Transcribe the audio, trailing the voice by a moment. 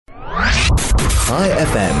High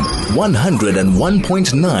FM,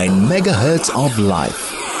 101.9 megahertz of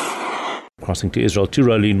life. Crossing to Israel to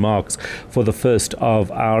Rolene Marks for the first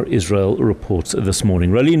of our Israel reports this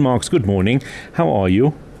morning. Rolene Marks, good morning. How are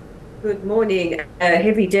you? Good morning. A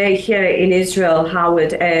heavy day here in Israel,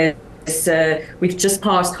 Howard, as we've just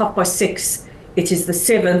passed 6:30. It is the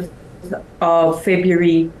 7th of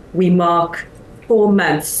February. We mark 4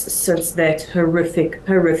 months since that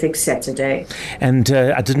horrific Saturday. And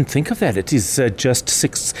I didn't think of that. It is just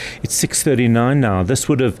 6:39 now.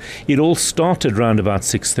 It all started around about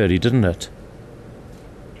 6:30, didn't it?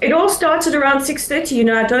 It all started around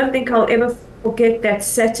 6:30. I don't think I'll ever forget that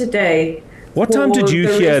Saturday. What time did you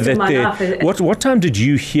hear that what time did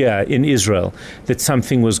you hear in Israel that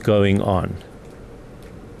something was going on?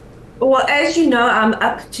 Well, as you know, I'm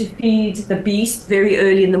up to feed the beast very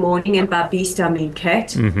early in the morning, and by beast I mean cat.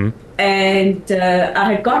 Mm-hmm. And I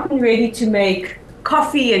had gotten ready to make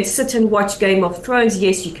coffee and sit and watch Game of Thrones.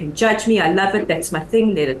 Yes, you can judge me. I love it. That's my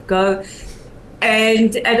thing. Let it go.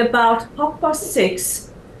 And at about 6:30,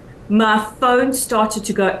 my phone started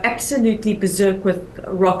to go absolutely berserk with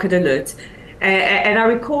rocket alert. And I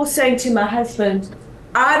recall saying to my husband,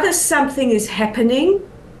 either something is happening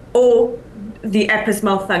or the app is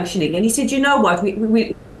malfunctioning. And he said, you know what,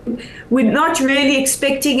 we're not really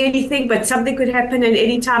expecting anything, but something could happen at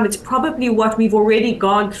any time. It's probably what we've already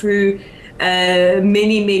gone through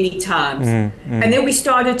many times. And then we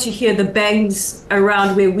started to hear the bangs around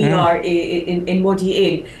where we are in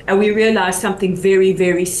Modi'in, and we realized something very,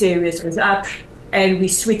 very serious was up. And we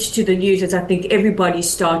switched to the news, as I think everybody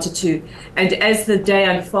started to. And as the day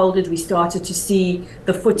unfolded, we started to see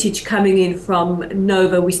the footage coming in from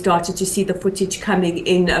Nova. We started to see the footage coming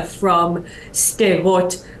in from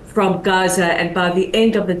Sderot, from Gaza. And by the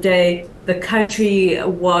end of the day, the country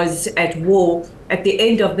was at war. At the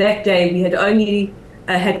end of that day, we had only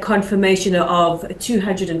had confirmation of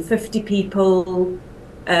 250 people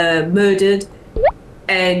murdered.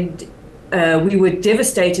 And we were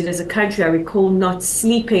devastated as a country. I recall not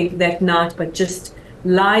sleeping that night, but just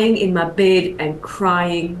lying in my bed and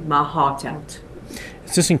crying my heart out.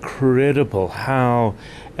 It's just incredible how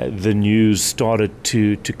the news started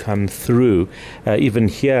to come through, even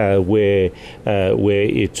here where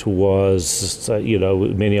it was,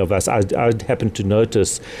 many of us. I happened to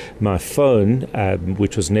notice my phone,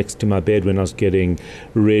 which was next to my bed when I was getting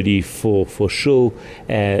ready for shul.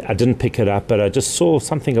 I didn't pick it up, but I just saw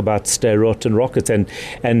something about Sderot and rockets. And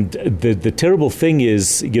the terrible thing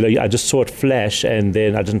is, I just saw it flash, and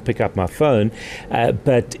then I didn't pick up my phone,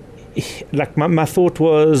 but like my thought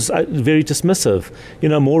was very dismissive.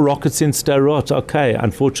 More rockets in Sderot. Okay,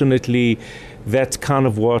 unfortunately, that's kind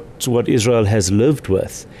of what Israel has lived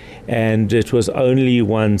with. And it was only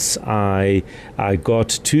once I got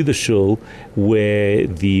to the shul where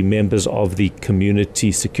the members of the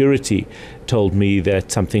community security told me that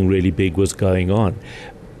something really big was going on.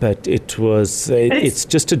 But it's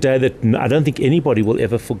just a day that I don't think anybody will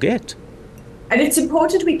ever forget. And it's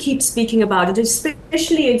important we keep speaking about it,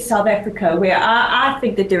 especially in South Africa, where I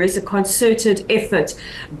think that there is a concerted effort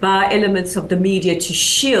by elements of the media to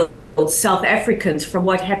shield South Africans from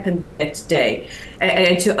what happened that day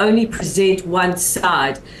and to only present one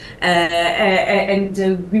side. And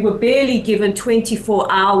we were barely given 24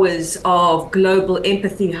 hours of global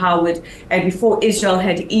empathy, Howard, and before Israel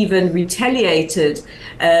had even retaliated,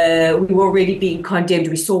 we were already being condemned.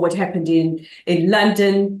 We saw what happened in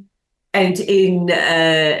London, and in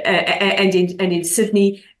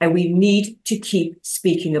Sydney, and we need to keep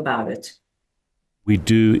speaking about it. We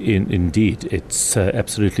do indeed. It's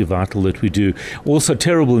absolutely vital that we do. Also,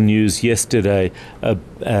 terrible news yesterday,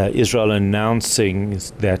 Israel announcing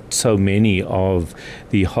that so many of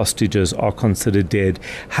the hostages are considered dead.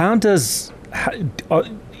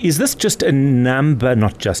 Is this just a number,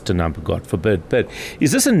 not just a number, God forbid, but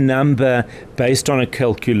is this a number based on a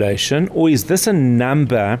calculation, or is this a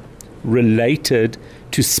number related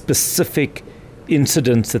to specific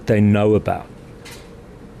incidents that they know about?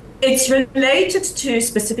 It's related to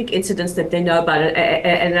specific incidents that they know about.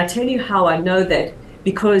 And I tell you how I know that,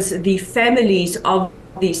 because the families of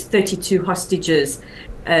these 32 hostages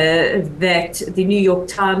that the New York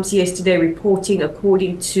Times yesterday reporting,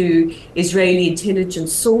 according to Israeli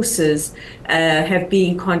intelligence sources, have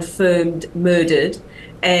been confirmed murdered,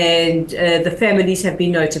 and the families have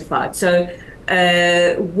been notified. So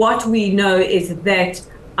what we know is that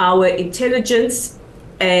our intelligence,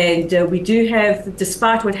 and we do have,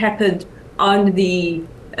 despite what happened on the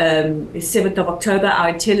 7th of October, our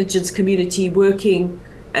intelligence community working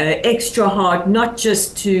extra hard, not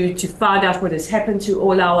just to find out what has happened to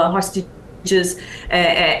all our hostages,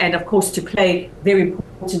 and of course to play a very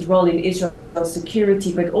important role in Israel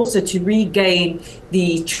security, but also to regain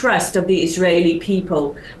the trust of the Israeli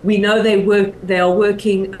people. We know they are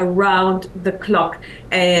working around the clock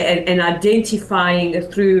and identifying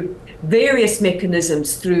through various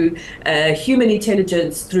mechanisms, through human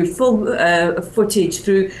intelligence, through film footage,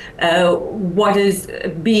 through what is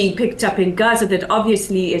being picked up in Gaza that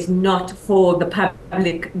obviously is not for the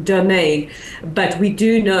public domain. But we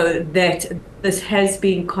do know that this has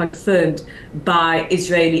been confirmed by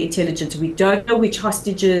Israeli intelligence. We don't know which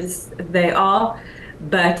hostages they are,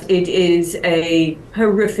 but it is a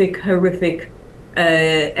horrific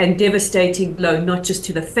and devastating blow, not just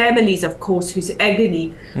to the families, of course, whose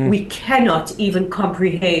agony we cannot even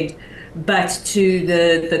comprehend, but to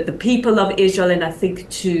the people of Israel, and I think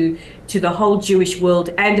to the whole Jewish world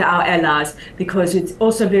and our allies, because it's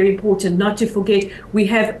also very important not to forget we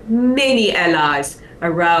have many allies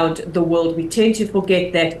around the world. We tend to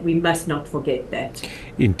forget that. We must not forget that.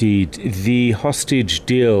 Indeed. The hostage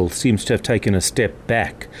deal seems to have taken a step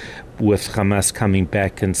back, with Hamas coming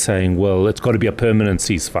back and saying, well, it's got to be a permanent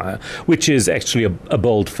ceasefire, which is actually a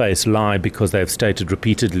bold-faced lie, because they've stated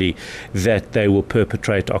repeatedly that they will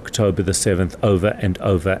perpetrate October the 7th over and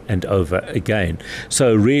over and over again.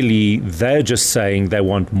 So really, they're just saying they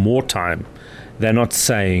want more time. They're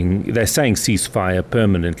saying ceasefire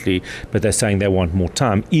permanently, but they're saying they want more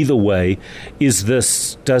time. Either way, does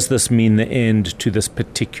this mean the end to this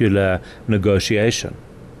particular negotiation?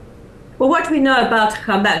 Well, what we know about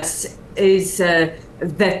Hamas is that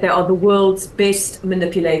they are the world's best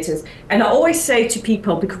manipulators. And I always say to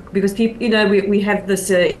people, because people, we have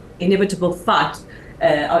this inevitable fight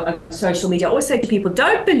on social media. I always say to people,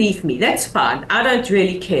 don't believe me, that's fine, I don't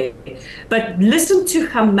really care. But listen to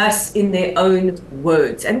Hamas in their own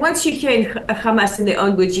words. And once you hear Hamas in their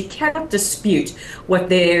own words, you cannot dispute what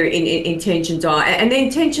their intentions are. And their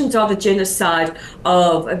intentions are the genocide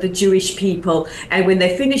of the Jewish people. And when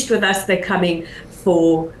they're finished with us, they're coming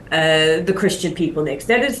for the Christian people next.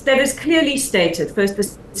 That is clearly stated. First the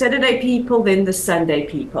Saturday people, then the Sunday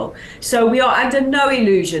people. So we are under no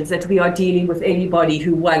illusions that we are dealing with anybody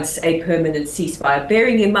who wants a permanent ceasefire.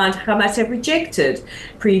 Bearing in mind, Hamas have rejected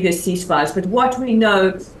previous ceasefires. But what we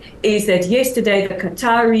know is that yesterday the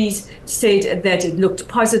Qataris said that it looked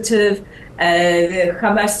positive.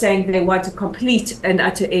 Hamas saying they want a complete and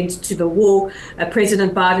utter end to the war.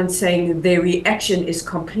 President Biden saying their reaction is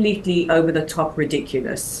completely over the top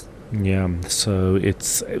ridiculous. Yeah, so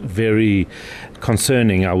it's very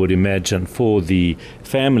concerning, I would imagine, for the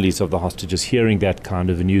families of the hostages hearing that kind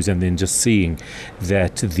of news and then just seeing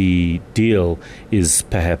that the deal is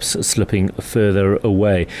perhaps slipping further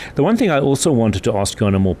away. The one thing I also wanted to ask you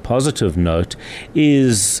on a more positive note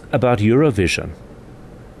is about Eurovision,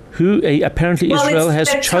 who apparently Israel has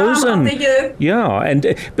chosen.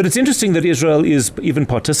 But it's interesting that Israel is even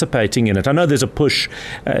participating in it. I know there's a push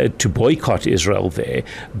to boycott Israel there,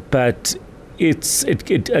 but it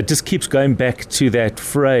just keeps going back to that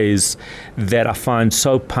phrase that I find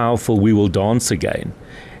so powerful: "We will dance again."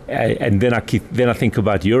 And then I think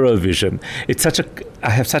about Eurovision. I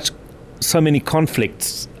have so many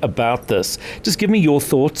conflicts about this. Just give me your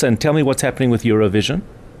thoughts and tell me what's happening with Eurovision.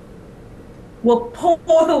 Well,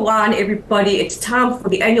 pour the wine, everybody. It's time for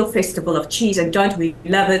the annual festival of cheese, and don't we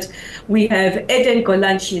love it? We have Eden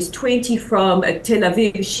Golan. She is 20 from Tel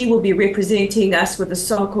Aviv. She will be representing us with a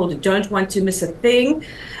song called "Don't Want to Miss a Thing,"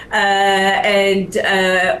 and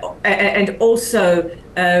also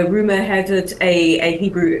rumor has it a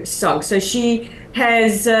Hebrew song. So she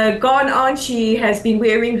has gone on. She has been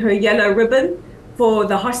wearing her yellow ribbon for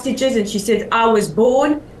the hostages, and she said, "I was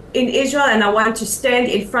born in Israel, and I want to stand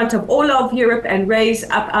in front of all of Europe and raise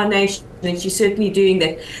up our nation." And she's certainly doing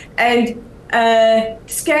that. And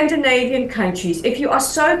Scandinavian countries, if you are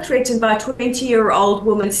so threatened by a 20-year-old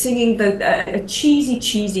woman singing a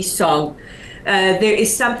cheesy song, there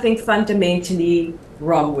is something fundamentally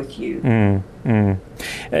wrong with you.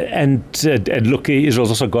 And look, Israel's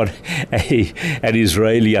also got an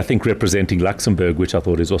Israeli, I think, representing Luxembourg, which I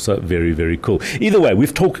thought is also very, very cool. Either way,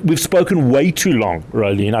 we've spoken way too long,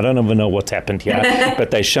 Rolene. I don't even know what's happened here, but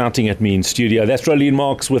they're shouting at me in studio. That's Rolene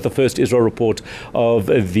Marks with the first Israel report of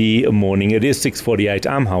the morning. It is 6:48.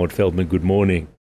 I'm Howard Feldman. Good morning.